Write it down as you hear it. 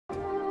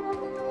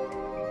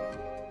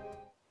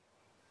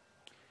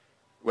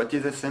What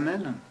is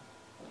SML?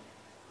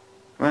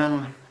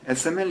 Well,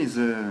 SML is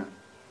a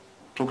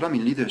program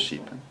in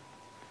leadership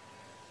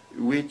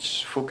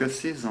which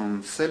focuses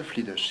on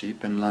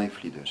self-leadership and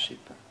life leadership.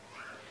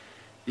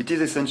 It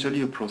is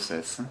essentially a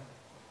process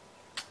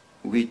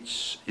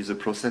which is a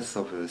process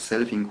of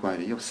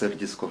self-inquiry, of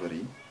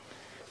self-discovery,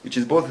 which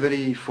is both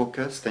very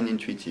focused and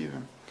intuitive.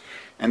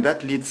 And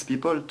that leads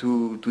people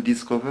to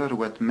discover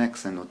what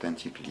makes an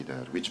authentic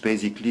leader, which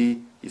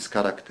basically is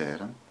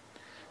character.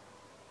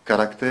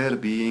 Character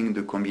being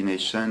the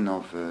combination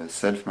of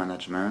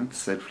self-management,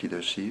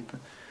 self-leadership,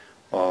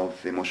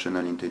 of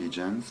emotional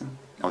intelligence,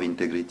 of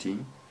integrity,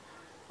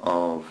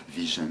 of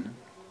vision,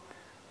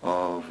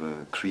 of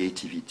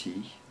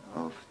creativity,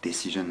 of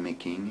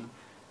decision-making,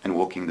 and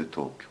walking the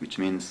talk, which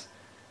means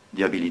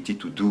the ability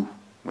to do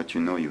what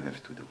you know you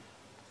have to do.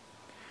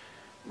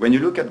 When you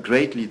look at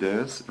great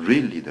leaders,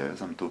 real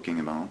leaders I'm talking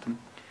about,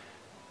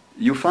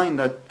 you find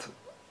that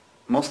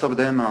most of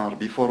them are,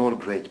 before all,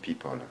 great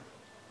people.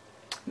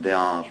 They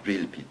are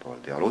real people,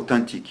 they are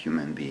authentic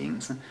human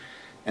beings,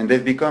 and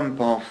they've become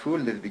powerful,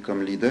 they've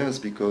become leaders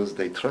because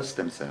they trust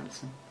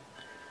themselves,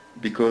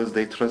 because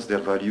they trust their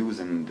values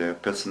and their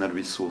personal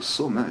resource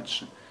so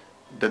much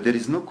that there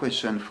is no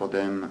question for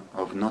them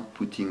of not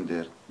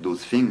putting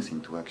those things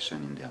into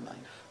action in their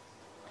life.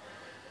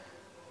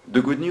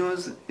 The good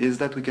news is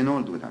that we can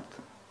all do that.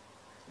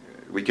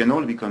 We can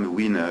all become a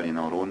winner in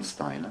our own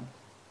style.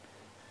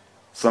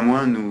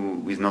 Someone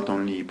who is not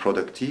only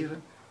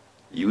productive,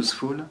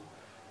 useful,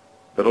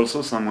 but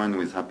also someone who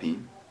is happy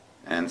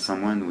and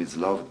someone who is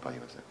loved by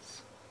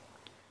others.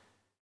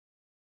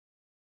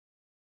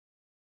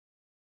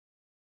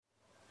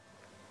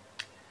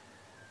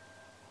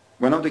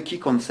 One of the key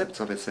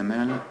concepts of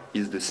SML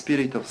is the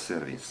spirit of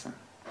service.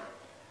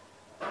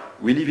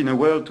 We live in a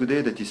world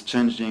today that is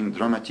changing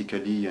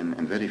dramatically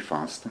and very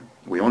fast.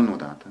 We all know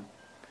that.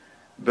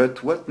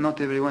 But what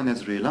not everyone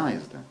has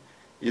realized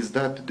is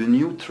that the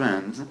new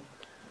trends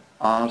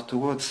are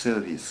towards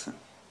service,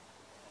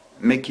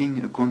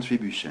 making a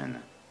contribution,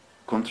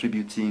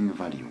 contributing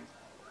value.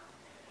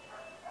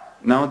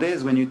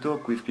 Nowadays, when you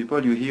talk with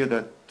people, you hear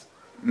that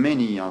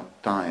many are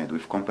tired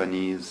with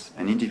companies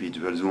and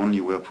individuals who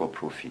only work for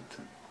profit.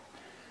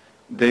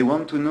 They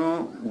want to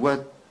know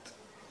what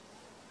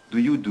do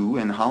you do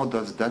and how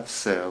does that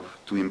serve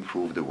to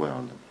improve the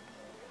world.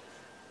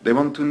 They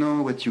want to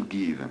know what you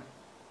give.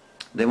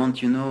 They want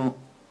to know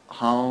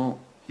how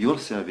your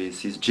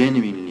service is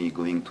genuinely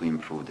going to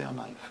improve their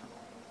life.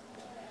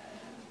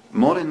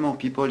 More and more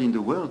people in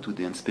the world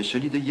today, and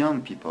especially the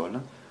young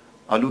people,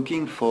 are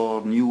looking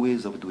for new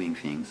ways of doing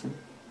things.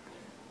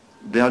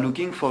 They are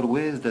looking for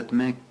ways that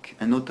make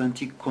an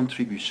authentic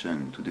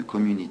contribution to the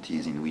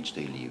communities in which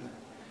they live.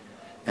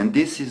 And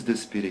this is the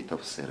spirit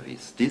of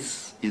service.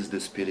 This is the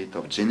spirit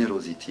of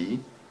generosity,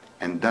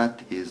 and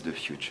that is the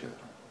future.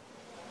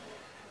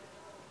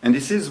 And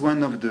this is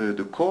one of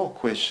the core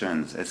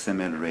questions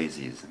SML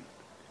raises.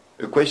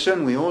 A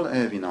question we all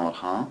have in our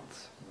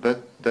hearts,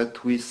 but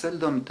that we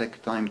seldom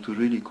take time to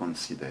really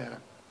consider.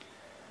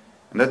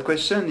 And that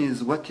question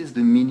is, what is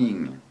the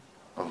meaning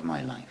of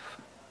my life?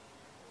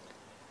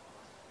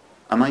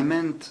 Am I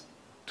meant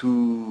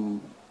to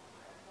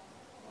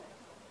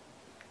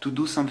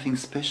do something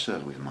special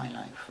with my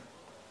life?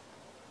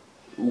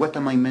 What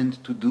am I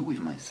meant to do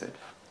with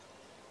myself?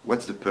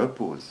 What's the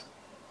purpose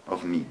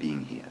of me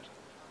being here?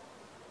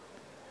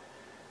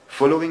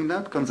 Following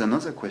that comes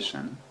another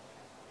question,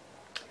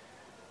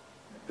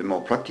 a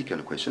more practical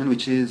question,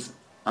 which is,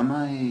 am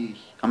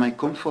I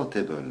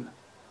comfortable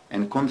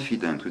and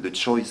confident with the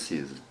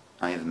choices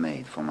I have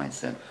made for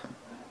myself?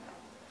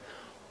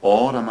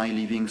 Or am I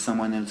living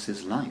someone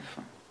else's life?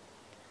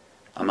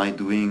 Am I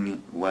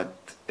doing what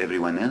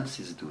everyone else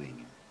is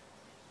doing?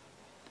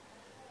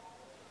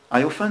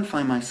 I often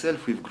find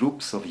myself with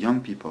groups of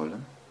young people,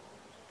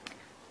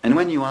 and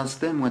when you ask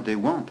them what they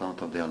want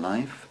out of their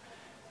life,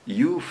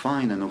 you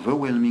find an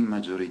overwhelming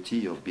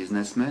majority of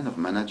businessmen, of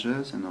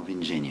managers, and of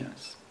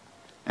engineers.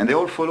 And they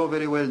all follow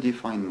very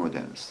well-defined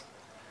models.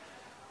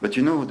 But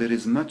you know, there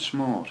is much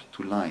more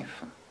to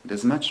life.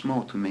 There's much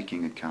more to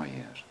making a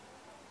career.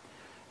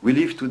 We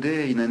live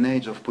today in an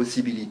age of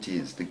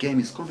possibilities. The game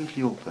is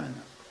completely open.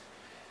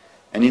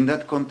 And in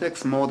that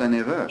context, more than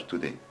ever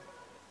today,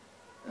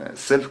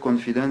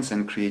 self-confidence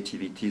and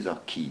creativity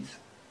are keys.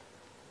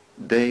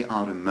 They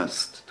are a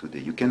must today.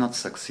 You cannot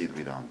succeed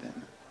without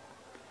them.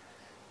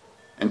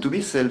 And to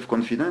be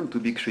self-confident, to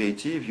be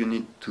creative, you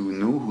need to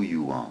know who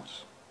you are.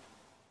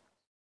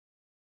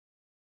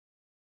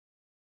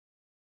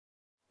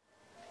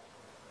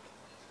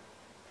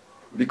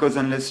 Because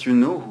unless you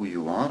know who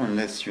you are,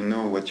 unless you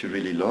know what you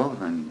really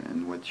love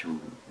and what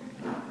you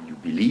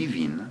believe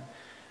in,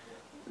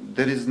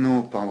 there is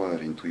no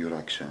power into your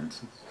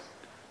actions.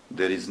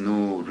 There is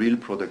no real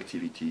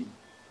productivity.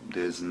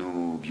 There's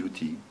no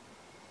beauty.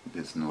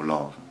 There's no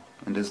love.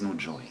 And there's no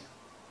joy.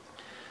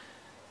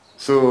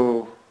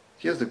 So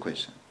here's the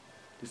question.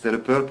 Is there a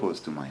purpose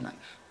to my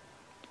life?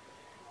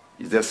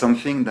 Is there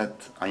something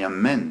that I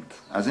am meant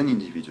as an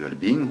individual,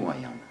 being who I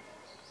am,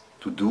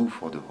 to do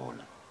for the whole?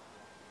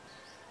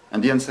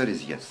 And the answer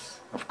is yes,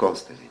 of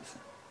course there is.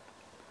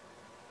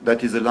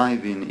 That is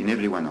alive in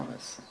every one of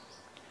us.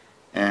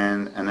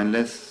 And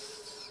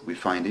unless we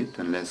find it,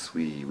 unless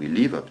we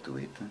live up to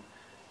it,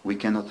 we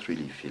cannot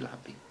really feel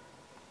happy.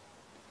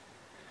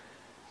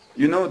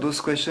 You know, those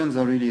questions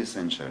are really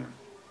essential.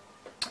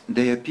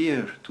 They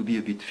appear to be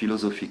a bit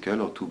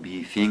philosophical or to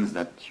be things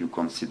that you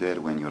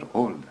consider when you're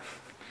old,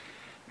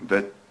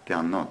 but they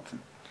are not.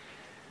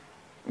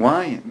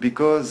 Why?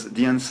 Because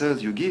the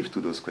answers you give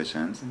to those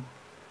questions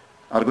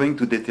are going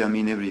to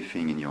determine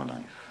everything in your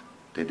life.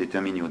 They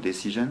determine your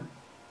decision,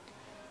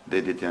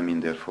 they determine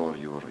therefore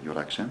your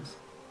actions,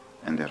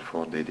 and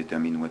therefore they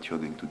determine what you're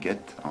going to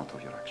get out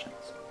of your actions.